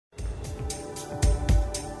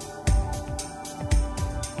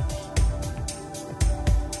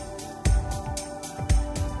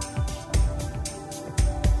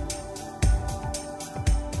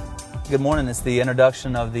Good morning. It's the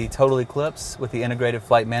introduction of the Total Eclipse with the integrated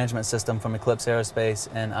flight management system from Eclipse Aerospace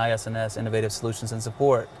and IFMS Innovative Solutions and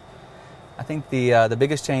Support. I think the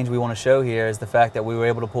biggest change we want to show here is the fact that we were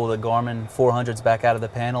able to pull the Garmin 400s back out of the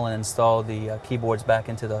panel and install the keyboards back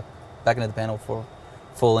into the panel for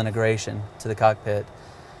full integration to the cockpit.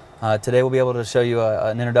 Today we'll be able to show you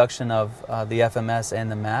an introduction of the FMS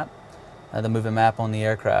and the map, the moving map on the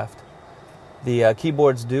aircraft. The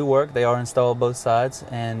keyboards do work. They are installed both sides,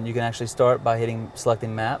 and you can actually start by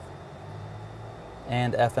selecting map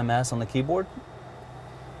and FMS on the keyboard.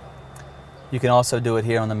 You can also do it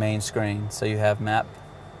here on the main screen, so you have map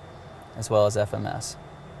as well as FMS.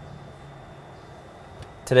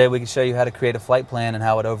 Today we can show you how to create a flight plan and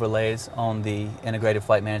how it overlays on the integrated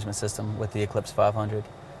flight management system with the Eclipse 500.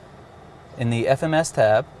 In the FMS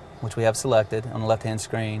tab, which we have selected on the left-hand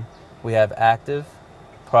screen, we have active,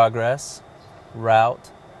 progress,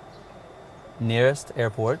 route, nearest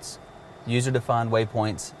airports, user-defined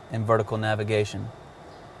waypoints, and vertical navigation.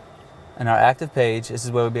 In our active page, this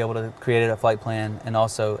is where we'll be able to create a flight plan and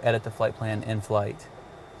also edit the flight plan in flight.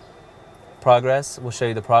 Progress will show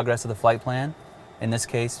you the progress of the flight plan, in this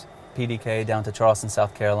case PDK down to Charleston,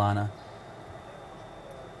 South Carolina.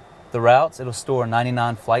 The routes, it'll store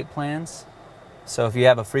 99 flight plans. So if you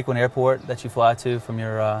have a frequent airport that you fly to from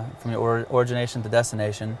your origination to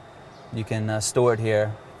destination, you can store it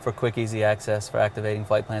here for quick, easy access for activating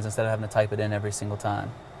flight plans instead of having to type it in every single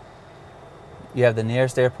time. You have the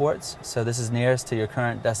nearest airports, so this is nearest to your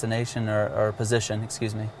current destination or position,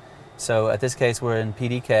 excuse me. So at this case we're in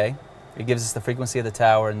PDK. It gives us the frequency of the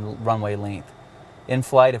tower and runway length. In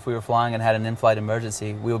flight, if we were flying and had an in-flight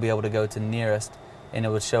emergency, we will be able to go to nearest, and it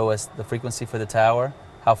would show us the frequency for the tower,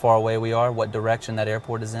 how far away we are, what direction that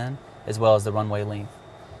airport is in, as well as the runway length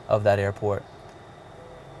of that airport.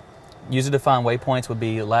 User-defined waypoints would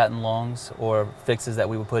be Latin longs or fixes that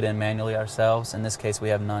we would put in manually ourselves. In this case, we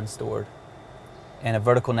have none stored. And a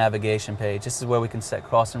vertical navigation page. This is where we can set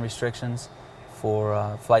crossing restrictions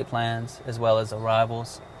for flight plans, as well as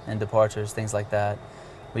arrivals and departures, things like that.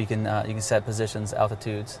 You can set positions,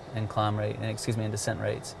 altitudes, and climb rate, and and descent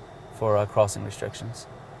rates for crossing restrictions.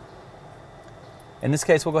 In this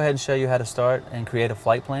case, we'll go ahead and show you how to start and create a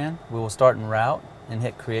flight plan. We will start in route and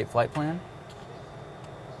hit create flight plan.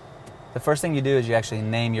 The first thing you do is you actually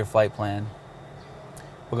name your flight plan.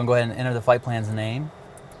 We're going to go ahead and enter the flight plan's name.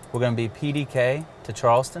 We're going to be PDK to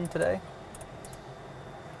Charleston today.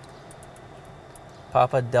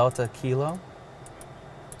 Papa Delta Kilo.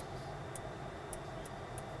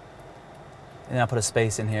 And I'll put a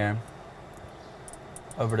space in here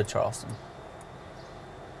over to Charleston.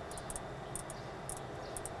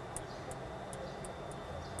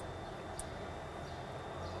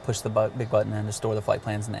 Push the big button in to store the flight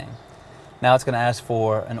plan's name. Now it's going to ask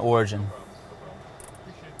for an origin.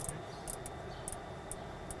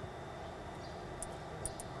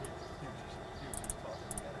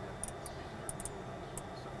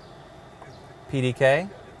 PDK,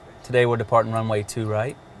 today we're departing runway 2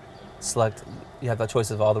 right. Select, you have the choice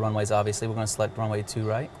of all the runways obviously. We're going to select runway 2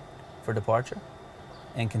 right for departure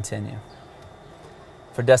and continue.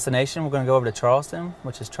 For destination, we're going to go over to Charleston,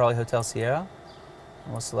 which is Charlie Hotel Sierra.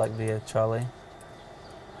 And we'll select via Charlie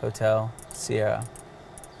Hotel Sierra.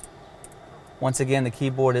 Once again, the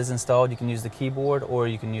keyboard is installed. You can use the keyboard or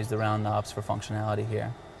you can use the round knobs for functionality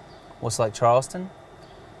here. We'll select Charleston,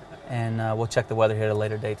 and we'll check the weather here at a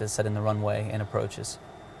later date to set in the runway and approaches.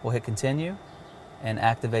 We'll hit continue and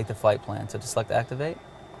activate the flight plan. So to select activate,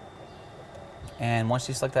 and once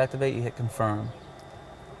you select activate, you hit confirm.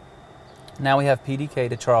 Now we have PDK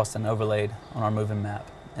to Charleston overlaid on our moving map,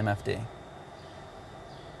 MFD.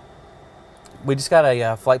 We just got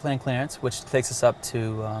a flight plan clearance, which takes us up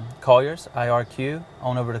to Collier's, IRQ,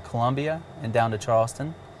 on over to Columbia, and down to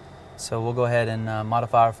Charleston. So we'll go ahead and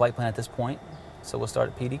modify our flight plan at this point. So we'll start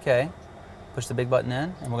at PDK, push the big button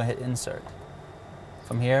in, and we're going to hit insert.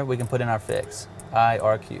 From here, we can put in our fix,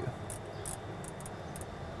 IRQ.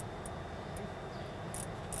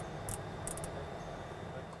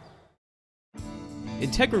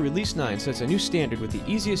 Integra Release 9 sets a new standard with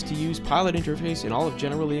the easiest to use pilot interface in all of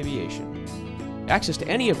general aviation. Access to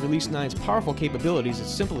any of Release 9's powerful capabilities is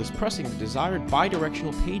as simple as pressing the desired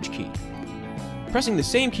bidirectional page key. Pressing the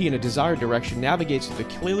same key in a desired direction navigates through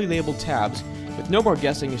the clearly labeled tabs with no more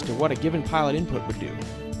guessing as to what a given pilot input would do.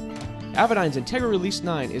 Avidyne's Integra Release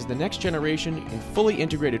 9 is the next generation in fully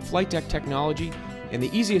integrated flight deck technology, and the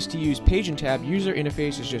easiest to use page and tab user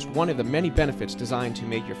interface is just one of the many benefits designed to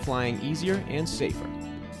make your flying easier and safer.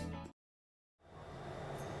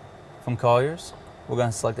 From Collier's, we're going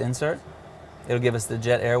to select insert, It'll give us the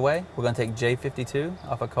jet airway. We're going to take J52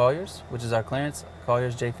 off of Collier's, which is our clearance.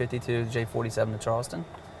 Collier's J52, J47 to Charleston.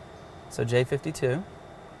 So J52,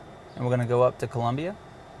 and we're going to go up to Columbia.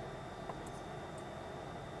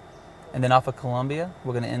 And then off of Columbia,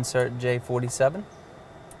 we're going to insert J47.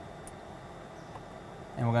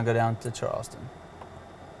 And we're going to go down to Charleston.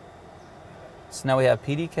 So now we have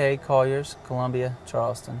PDK, Collier's, Columbia,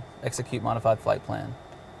 Charleston, execute modified flight plan.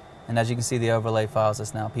 And as you can see, the overlay files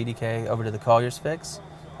us now PDK over to the Collier's fix,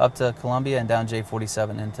 up to Columbia, and down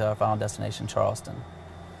J47 into our final destination, Charleston.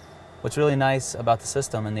 What's really nice about the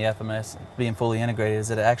system and the FMS being fully integrated is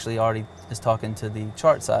that it actually already is talking to the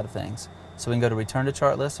chart side of things. So we can go to return to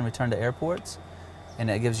chart list and return to airports, and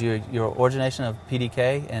it gives you your origination of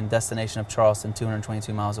PDK and destination of Charleston,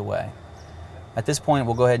 222 miles away. At this point,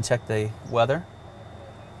 we'll go ahead and check the weather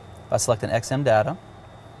by selecting XM data.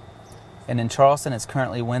 And in Charleston, it's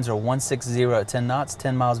currently winds are 160 at 10 knots,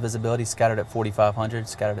 10 miles visibility, scattered at 4,500,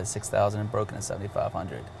 scattered at 6,000, and broken at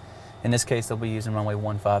 7,500. In this case, they'll be using runway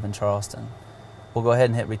 15 in Charleston. We'll go ahead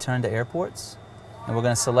and hit return to airports, and we're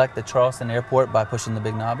going to select the Charleston airport by pushing the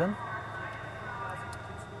big knob in.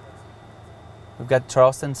 We've got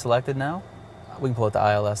Charleston selected now. We can pull it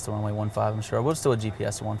to ILS to runway 15, I'm sure. We'll just do a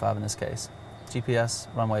GPS to 15 in this case. GPS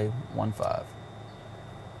runway 15.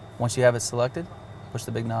 Once you have it selected, push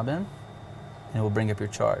the big knob in, and it will bring up your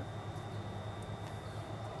chart.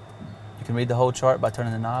 You can read the whole chart by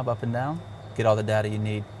turning the knob up and down, get all the data you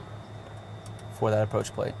need for that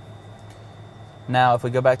approach plate. Now, if we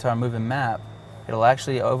go back to our moving map, it'll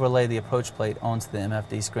actually overlay the approach plate onto the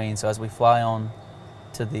MFD screen. So as we fly on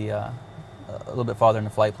to the a little bit farther in the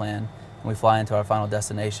flight plan, and we fly into our final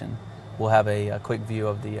destination, we'll have a quick view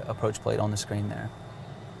of the approach plate on the screen there.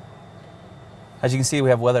 As you can see, we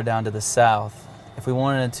have weather down to the south. If we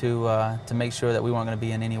wanted to make sure that we weren't going to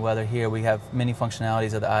be in any weather here, we have many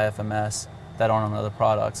functionalities of the IFMS that aren't on other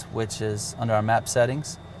products, which is under our map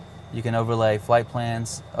settings. You can overlay flight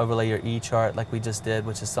plans, overlay your E-chart like we just did,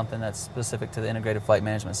 which is something that's specific to the integrated flight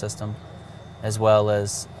management system, as well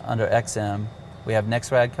as under XM, we have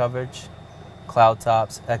NEXRAD coverage, cloud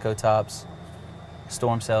tops, echo tops,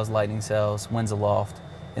 storm cells, lightning cells, winds aloft.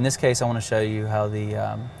 In this case, I want to show you how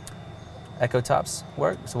the echo tops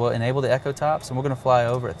work. So we'll enable the echo tops, and we're going to fly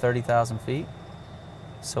over at 30,000 feet.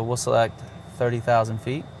 So we'll select 30,000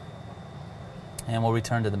 feet, and we'll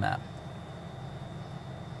return to the map.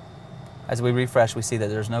 As we refresh, we see that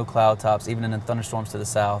there's no cloud tops, even in the thunderstorms to the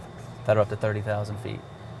south, that are up to 30,000 feet.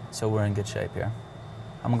 So we're in good shape here.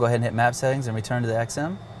 I'm going to go ahead and hit map settings and return to the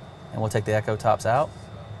XM, and we'll take the echo tops out.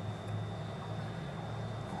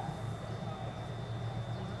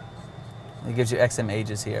 It gives you XM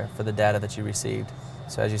ages here for the data that you received.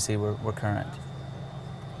 So as you see, we're current.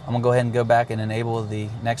 I'm going to go ahead and go back and enable the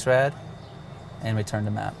NEXRAD and return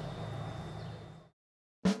to map.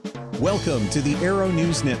 Welcome to the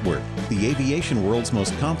Aero-News Network, the aviation world's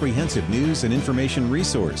most comprehensive news and information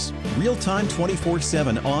resource. Real-time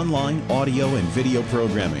 24/7 online audio and video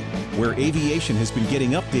programming, where aviation has been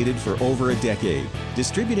getting updated for over a decade.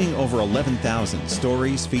 Distributing over 11,000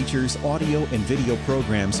 stories, features, audio, and video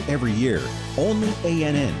programs every year. Only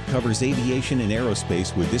ANN covers aviation and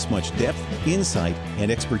aerospace with this much depth, insight, and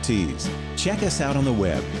expertise. Check us out on the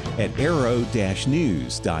web at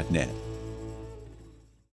aero-news.net.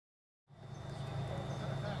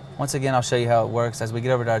 Once again, I'll show you how it works. As we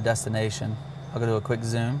get over to our destination, I'll go do a quick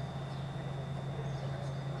zoom.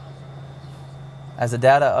 As the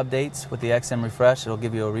data updates with the XM refresh, it'll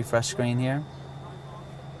give you a refresh screen here,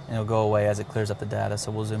 and it'll go away as it clears up the data.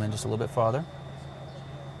 So we'll zoom in just a little bit farther.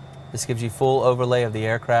 This gives you full overlay of the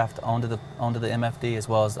aircraft onto the MFD as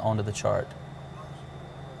well as onto the chart.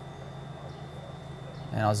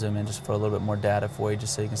 And I'll zoom in just for a little bit more data for you,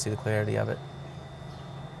 just so you can see the clarity of it.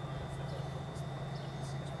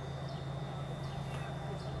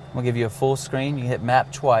 We'll give you a full screen. You can hit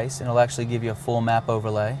map twice, and it'll actually give you a full map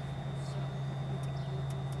overlay.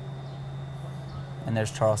 And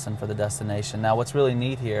there's Charleston for the destination. Now, what's really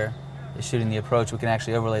neat here is shooting the approach. We can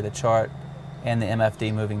actually overlay the chart and the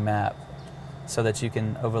MFD moving map so that you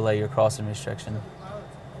can overlay your crossing restriction.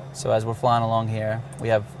 So as we're flying along here, we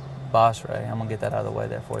have Basra. I'm going to get that out of the way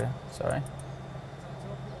there for you. Sorry.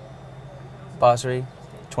 Basra,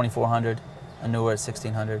 2400, Anur at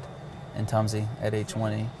 1600, and Tumsy at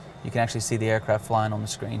 820. You can actually see the aircraft flying on the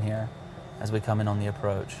screen here as we come in on the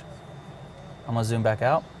approach. I'm going to zoom back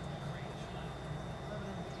out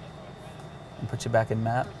and put you back in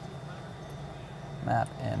map, map,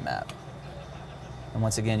 and map. And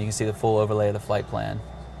once again, you can see the full overlay of the flight plan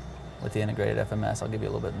with the integrated FMS. I'll give you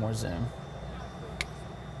a little bit more zoom.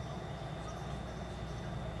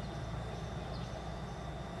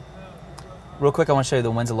 Real quick, I want to show you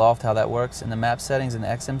the winds aloft, how that works. In the map settings and the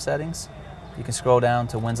XM settings, you can scroll down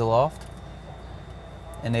to winds aloft,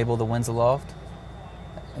 enable the winds aloft.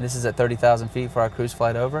 And this is at 30,000 feet for our cruise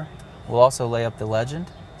flight over. We'll also lay up the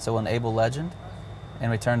legend, so we'll enable legend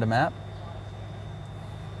and return to map.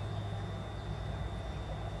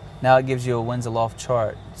 Now it gives you a winds aloft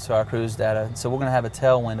chart, so our cruise data. So we're going to have a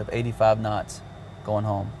tailwind of 85 knots going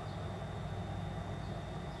home.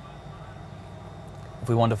 If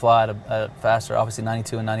we wanted to fly at a faster, obviously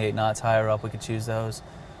 92 and 98 knots higher up, we could choose those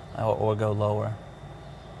or go lower.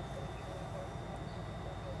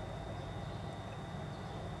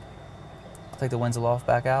 I'll take the winds aloft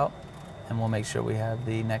back out, and we'll make sure we have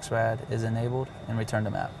the next rad is enabled and return to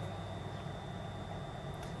map.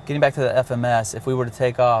 Getting back to the FMS, if we were to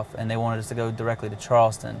take off and they wanted us to go directly to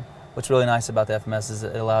Charleston, what's really nice about the FMS is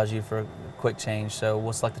it allows you for a quick change. So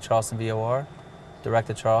we'll select the Charleston VOR, direct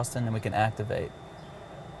to Charleston, and we can activate.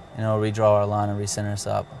 And it'll redraw our line and recenter us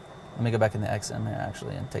up. Let me go back in the XM here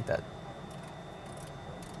actually and take that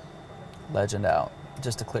legend out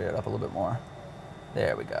just to clear it up a little bit more.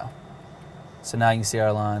 There we go. So now you can see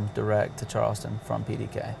our line direct to Charleston from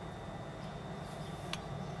PDK.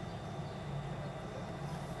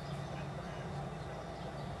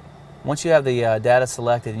 Once you have the data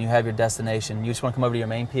selected and you have your destination, you just want to come over to your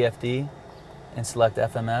main PFD and select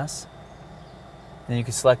FMS. Then you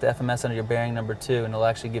can select the FMS under your bearing number 2, and it'll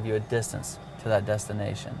actually give you a distance to that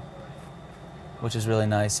destination, which is really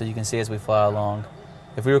nice. So you can see as we fly along.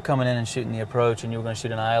 If we were coming in and shooting the approach and you were going to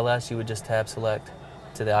shoot an ILS, you would just tab select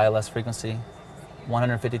to the ILS frequency.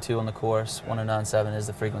 152 on the course, 1097 is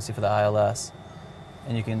the frequency for the ILS.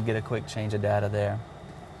 And you can get a quick change of data there.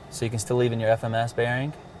 So you can still leave in your FMS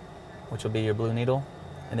bearing, which will be your blue needle,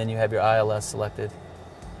 and then you have your ILS selected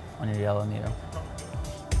on your yellow needle.